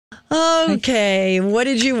Okay, what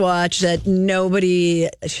did you watch that nobody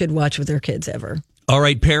should watch with their kids ever? All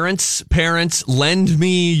right, parents, lend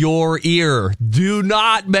me your ear. Do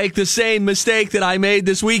not make the same mistake that I made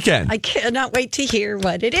this weekend. I cannot wait to hear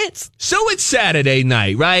what it is. So it's Saturday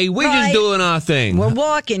night, right? We're just doing our thing. We're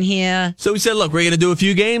walking here. So we said, look, we're going to do a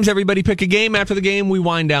few games. Everybody pick a game. After the game, we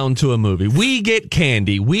wind down to a movie. We get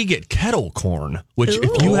candy. We get kettle corn, which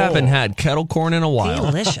if you haven't had kettle corn in a while.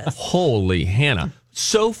 Delicious. Holy Hannah.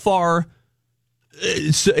 So far,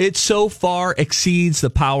 it so far exceeds the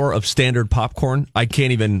power of standard popcorn. I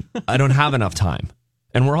don't have enough time.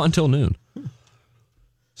 And we're on till noon.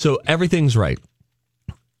 So everything's right.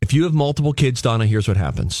 If you have multiple kids, Donna, here's what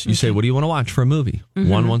happens. You say, what do you want to watch for a movie? Mm-hmm.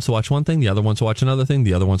 One wants to watch one thing. The other wants to watch another thing.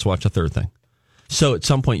 The other wants to watch a third thing. So at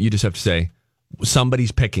some point, you just have to say,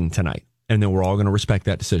 somebody's picking tonight. And then we're all going to respect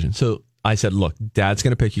that decision. So I said, look, Dad's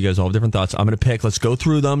going to pick. You guys all have different thoughts. I'm going to pick. Let's go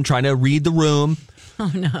through them, trying to read the room.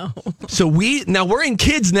 Oh, no. So we're in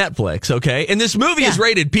kids' Netflix, okay? And this movie is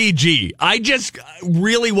rated PG. I just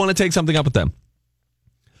really want to take something up with them.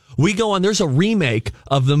 We go on, there's a remake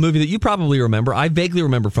of the movie that you probably remember. I vaguely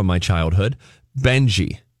remember from my childhood,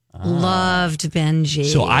 Benji. Loved Benji.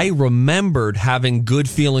 So I remembered having good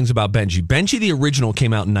feelings about Benji. Benji, the original,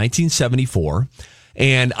 came out in 1974.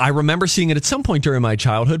 And I remember seeing it at some point during my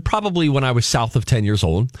childhood, probably when I was south of 10 years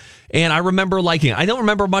old. And I remember liking it. I don't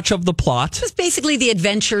remember much of the plot. It was basically the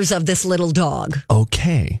adventures of this little dog.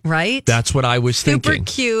 Okay. Right? That's what I was thinking. Super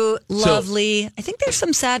cute, lovely. I think there's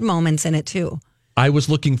some sad moments in it, too. I was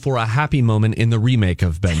looking for a happy moment in the remake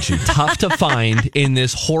of Benji. Tough to find in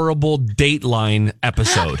this horrible Dateline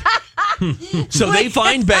episode. So they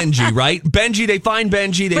find Benji, right? They find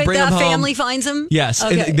Benji. They bring him home. The family finds him? Yes.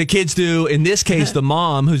 Okay. And the kids do. In this case, the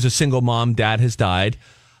mom, who's a single mom, dad has died.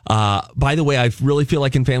 By the way, I really feel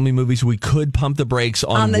like in family movies, we could pump the brakes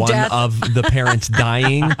on one death. of the parents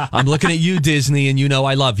dying. I'm looking at you, Disney, and you know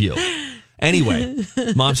I love you. Anyway,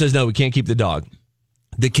 mom says, no, we can't keep the dog.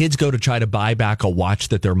 The kids go to try to buy back a watch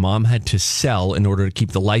that their mom had to sell in order to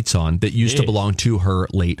keep the lights on that used to belong to her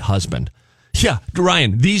late husband. Yeah,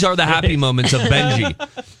 Ryan, these are the happy moments of Benji.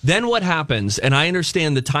 Then what happens, and I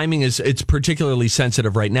understand the timing it's particularly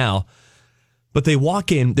sensitive right now, but they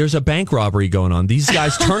walk in, there's a bank robbery going on. These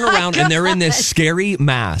guys turn around and they're in this scary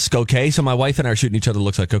mask, okay? So my wife and I are shooting each other,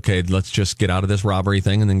 looks like, okay, let's just get out of this robbery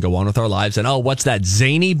thing and then go on with our lives. And what's that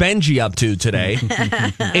zany Benji up to today?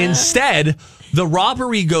 Instead, the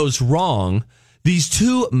robbery goes wrong. These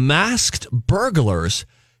two masked burglars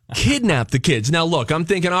kidnap the kids. Now, look, I'm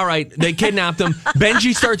thinking, all right, they kidnapped them.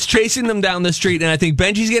 Benji starts chasing them down the street, and I think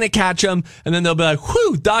Benji's going to catch them, and then they'll be like,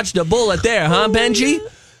 whew, dodged a bullet there, huh, Benji?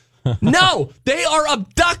 No, they are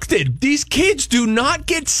abducted. These kids do not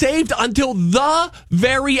get saved until the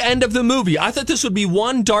very end of the movie. I thought this would be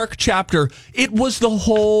one dark chapter. It was the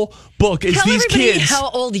whole book. It's Tell these everybody kids.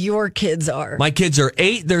 how old your kids are. My kids are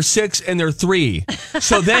 8, they're 6, and they're 3.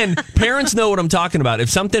 So then parents know what I'm talking about.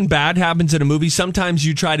 If something bad happens in a movie, sometimes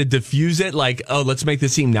you try to diffuse it like, oh, let's make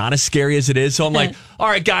this seem not as scary as it is. So I'm like, all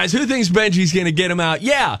right, guys, who thinks Benji's going to get him out?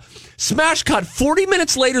 Yeah. Smash cut. 40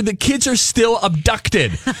 minutes later, the kids are still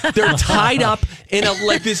abducted. They're tied up in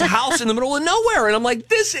this house in the middle of nowhere. And I'm like,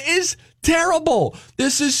 this is terrible.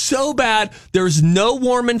 This is so bad. There's no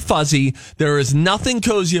warm and fuzzy. There is nothing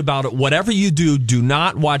cozy about it. Whatever you do, do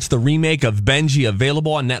not watch the remake of Benji,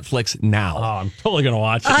 available on Netflix now. Oh, I'm totally going to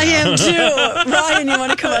watch it. I am too. Ryan, you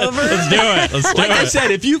want to come over? Let's do it. Like I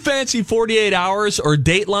said, if you fancy 48 Hours or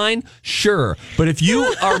Dateline, sure. But if you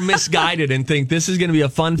are misguided and think this is going to be a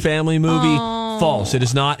fun family movie, false. It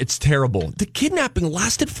is not. It's terrible. The kidnapping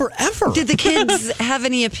lasted forever. Did the kids have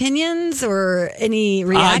any opinions or any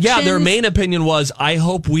reactions? Yeah, their main opinion was, I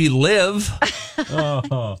hope we live.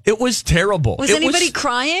 It was terrible. Was anybody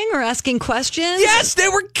crying or asking questions? Yes, they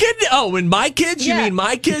were kidding. Oh, and my kids? You mean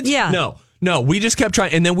my kids? Yeah. No, we just kept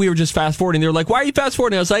trying. And then we were just fast forwarding. They were like, why are you fast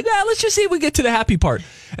forwarding? I was like, let's just see if we get to the happy part.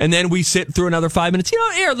 And then we sit through another 5 minutes.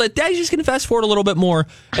 Daddy's just going to fast forward a little bit more.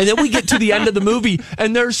 And then we get to the end of the movie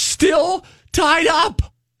and they're still tied up.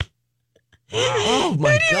 Oh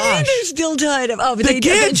my gosh. They're still tied up. Oh, but they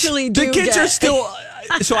eventually do. The kids are still.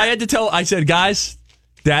 So I had to I said, guys,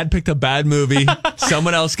 Dad picked a bad movie.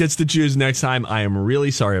 Someone else gets to choose next time. I am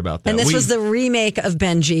really sorry about that. And this was the remake of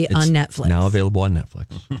Benji on Netflix. Now available on Netflix.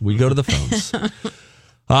 We go to the phones.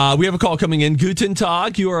 We have a call coming in. Guten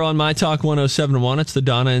Tag. You are on My Talk 107.1. It's the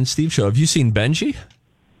Donna and Steve show. Have you seen Benji?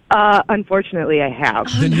 Unfortunately, I have.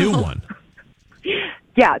 The new one.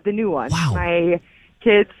 Yeah, the new one. Wow. My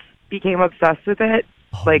kids became obsessed with it,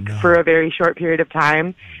 for a very short period of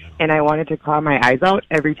time, and I wanted to claw my eyes out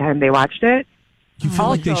every time they watched it. You feel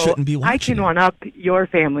like they Also, shouldn't be I watching. can one up your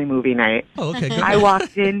family movie night. Oh, okay, good. I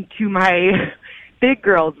walked into my big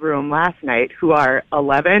girls' room last night, who are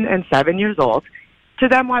 11 and 7 years old, to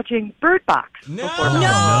them watching Bird Box. No. before bed.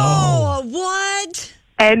 No, what?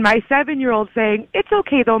 And my 7-year-old saying, "It's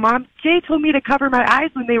okay though, Mom. Jay told me to cover my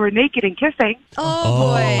eyes when they were naked and kissing."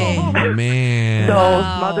 Oh, boy. Oh, man. So,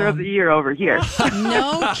 Wow. Mother of the Year over here.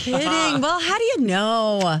 No kidding. Well, how do you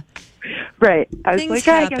know? Right. I was Things like,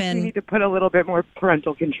 I guess happen. we need to put a little bit more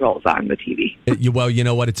parental controls on the TV. Well, you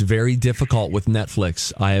know what? It's very difficult with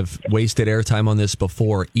Netflix. I have wasted airtime on this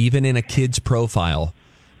before. Even in a kid's profile,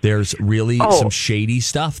 there's really some shady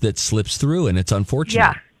stuff that slips through, and it's unfortunate.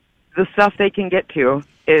 Yeah. The stuff they can get to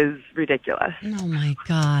is ridiculous. Oh, my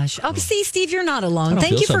gosh. Oh, see, Steve, you're not alone. I don't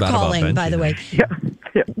Thank feel you so for bad about calling, by Benji the way.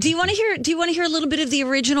 Yeah. Do you want to hear a little bit of the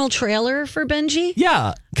original trailer for Benji?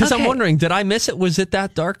 Yeah, because I'm Okay. wondering, did I miss it? Was it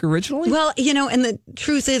that dark originally? Well, and the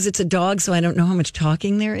truth is it's a dog, so I don't know how much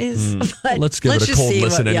talking there is. But Let's give it a just cold see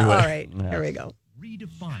listen yeah, anyway. all right, here we go.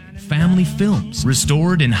 Redefined family films,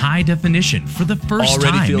 restored in high definition for the first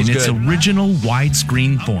Already time feels in its good. original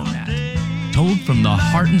widescreen format. Told from the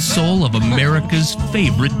heart and soul of America's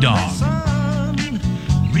favorite dog.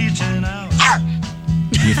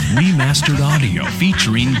 With remastered audio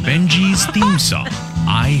featuring Benji's theme song,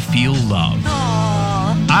 I Feel Love.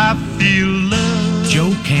 I Feel Love.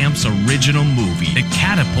 Joe Camp's original movie that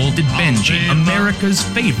catapulted Benji, America's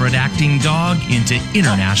favorite acting dog, into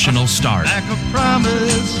international stardom. Like a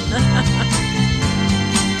promise,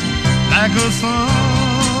 like a song,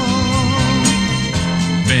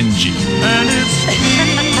 Benji, and it's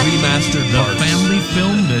Remastered the parts. family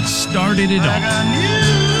film that started it like all. I knew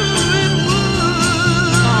it would.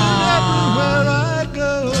 Everywhere I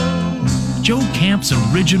go, Joe Camp's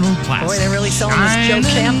original classic. Boy, they're really selling this Joe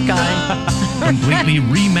Camp guy. Completely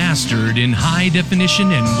remastered in high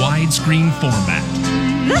definition and widescreen format.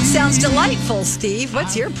 That sounds delightful, Steve.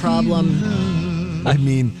 What's your problem? I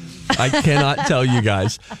mean, I cannot tell you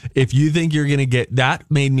guys. If you think you're going to get that,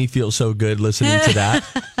 made me feel so good listening to that.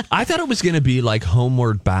 I thought it was going to be like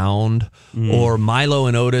Homeward Bound or Milo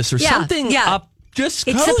and Otis or Yeah, something yeah. up just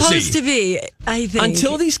It's cozy. supposed to be, I think.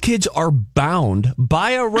 Until these kids are bound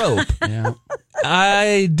by a rope,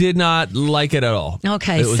 I did not like it at all.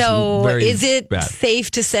 Okay, It was so very is it bad.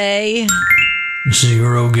 safe to say?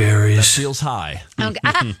 0 Garys. Feels high.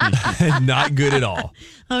 Okay. Not good at all.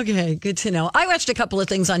 Okay, good to know. I watched a couple of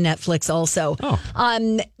things on Netflix also.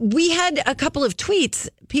 Oh. We had a couple of tweets,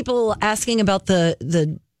 people asking about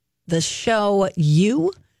the show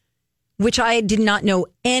You, which I did not know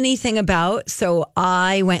anything about. So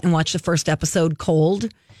I went and watched the first episode cold.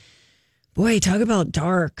 Boy, talk about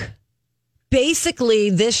dark. Basically,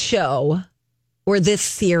 this show or this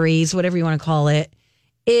series, whatever you want to call it,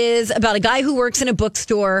 is about a guy who works in a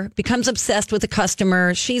bookstore, becomes obsessed with a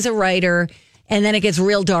customer. She's a writer. And then it gets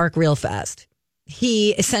real dark real fast.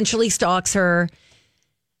 He essentially stalks her.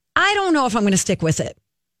 I don't know if I'm going to stick with it.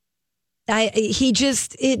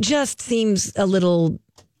 It just seems a little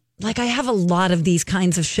like I have a lot of these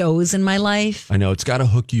kinds of shows in my life. I know it's got to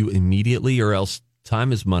hook you immediately, or else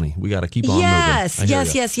time is money. We got to keep on moving.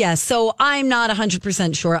 Yes. So I'm not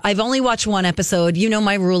 100% sure. I've only watched one episode. You know,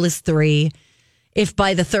 my rule is 3. If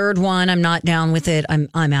by the third one I'm not down with it, I'm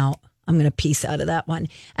out. I'm going to piece out of that one.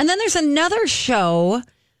 And then there's another show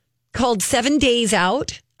called 7 Days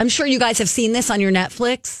Out. I'm sure you guys have seen this on your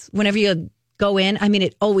Netflix. Whenever you go in, I mean,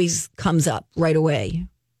 it always comes up right away.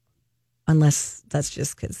 Unless that's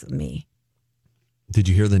just because of me. Did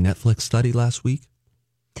you hear the Netflix study last week?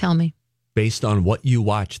 Tell me. Based on what you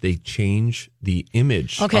watch, they change the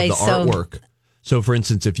image Okay, of the so- artwork. So, for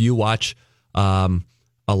instance, if you watch a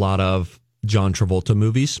lot of John Travolta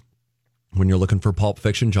movies, when you're looking for Pulp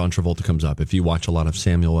Fiction, John Travolta comes up. If you watch a lot of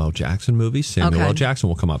Samuel L. Jackson movies, Samuel L. Jackson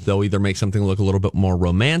will come up. They'll either make something look a little bit more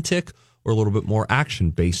romantic or a little bit more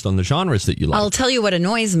action based on the genres that you like. I'll tell you what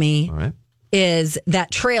annoys me All right. is that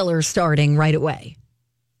trailer starting right away.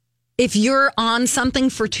 If you're on something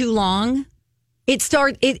for too long, it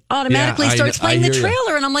automatically Yeah, starts I playing the hear ya.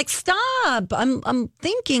 trailer, and I'm like, stop! I'm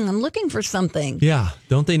looking for something. Yeah.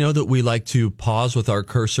 Don't they know that we like to pause with our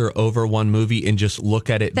cursor over one movie and just look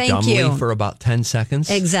at it Thank dumbly you. for about 10 seconds?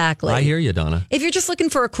 Exactly. I hear you, Donna. If you're just looking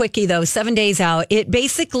for a quickie, though, 7 Days Out, it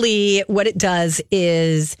basically, what it does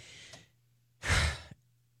is,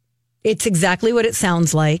 it's exactly what it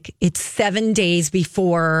sounds like. It's 7 days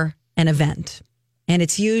before an event. And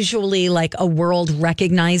it's usually like a world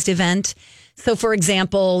recognized event. So, for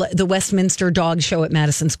example, the Westminster Dog Show at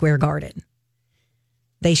Madison Square Garden.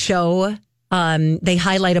 They show, they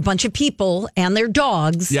highlight a bunch of people and their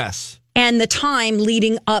dogs. Yes. and the time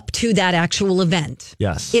leading up to that actual event.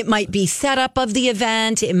 Yes. It might be setup of the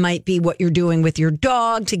event. It might be what you're doing with your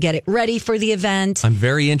dog to get it ready for the event. I'm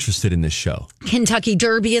very interested in this show. Kentucky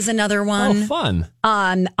Derby is another one. Oh, fun.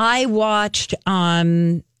 I watched,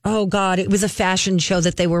 oh God, it was a fashion show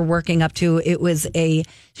that they were working up to. It was a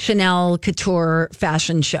Chanel couture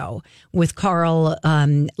fashion show with Karl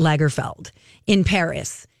Lagerfeld in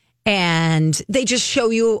Paris. And they just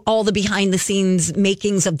show you all the behind the scenes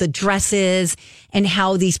makings of the dresses and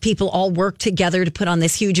how these people all work together to put on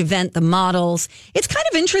this huge event, the models. It's kind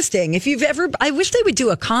of interesting. If you've ever, I wish they would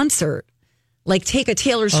do a concert, like take a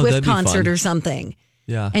Taylor Swift that'd be concert fun. or something.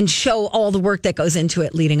 Yeah. And show all the work that goes into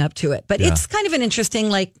it leading up to it. But it's kind of an interesting,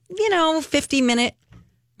 50-minute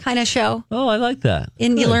kind of show. Oh, I like that.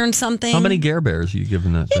 And you Good. learn something. How many Gare Bears are you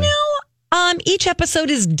giving that thing? Each episode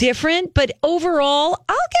is different, but overall,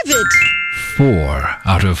 I'll give it 4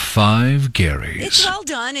 out of 5 It's Garys. well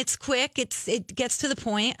done. It's quick. It gets to the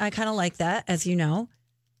point. I kind of like that, as you know.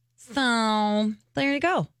 So there you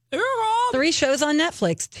go. 3 shows on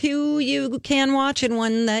Netflix. 2 you can watch and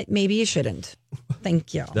 1 that maybe you shouldn't.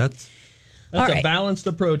 Thank you. That's All a right. balanced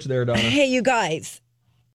approach there, Donna. Hey, you guys.